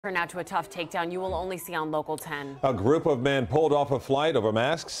Now to a tough takedown you will only see on Local 10. A group of men pulled off a flight over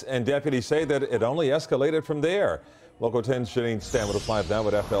masks, and deputies say that it only escalated from there. Local 10's Janine Stanwood is live now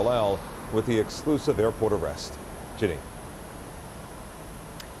at FLL with the exclusive airport arrest. Janine.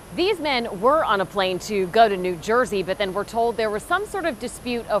 These men were on a plane to go to New Jersey, but then were told there was some sort of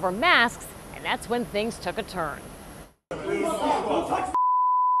dispute over masks, and that's when things took a turn.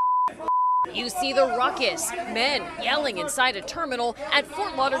 You see the ruckus, men yelling inside a terminal at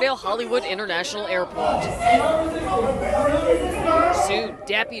Fort Lauderdale-Hollywood International Airport. Soon,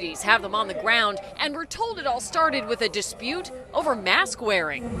 deputies have them on the ground, and we're told it all started with a dispute over mask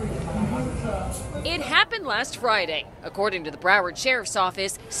wearing. It happened last Friday. According to the Broward Sheriff's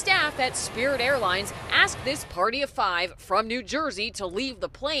Office, staff at Spirit Airlines asked this party of 5 from New Jersey to leave the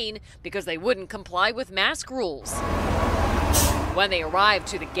plane because they wouldn't comply with mask rules. When they arrived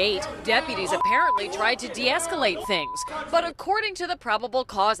to the gate, deputies apparently tried to de-escalate things. But according to the probable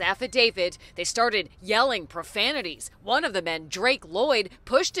cause affidavit, they started yelling profanities. One of the men, Drake Lloyd,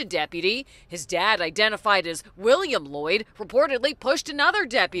 pushed a deputy. His dad, identified as William Lloyd, reportedly pushed another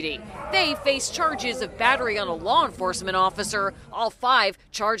deputy. They face charges of battery on a law enforcement officer, all 5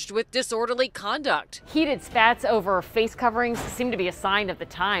 charged with disorderly conduct. Heated spats over face coverings seem to be a sign of the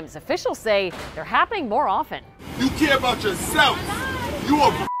times. Officials say they're happening more often. You care about yourself. You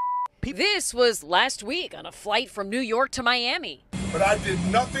are. This was last week on a flight from New York to Miami. But I did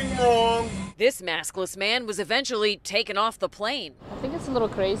nothing wrong. This maskless man was eventually taken off the plane. I think it's a little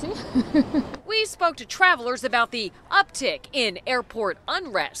crazy. We spoke to travelers about the uptick in airport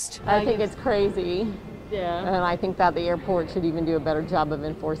unrest. I think it's crazy. Yeah. And I think that the airport should even do a better job of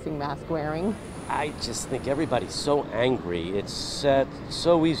enforcing mask wearing. I just think everybody's so angry. It's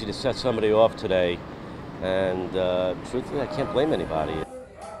so easy to set somebody off today. And truthfully, I can't blame anybody.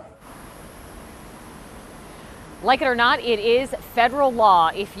 Like it or not, it is federal law.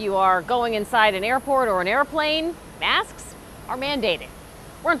 If you are going inside an airport or an airplane, masks are mandated.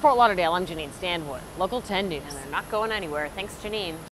 We're in Fort Lauderdale. I'm Janine Stanwood, Local 10 News. And they're not going anywhere. Thanks, Janine.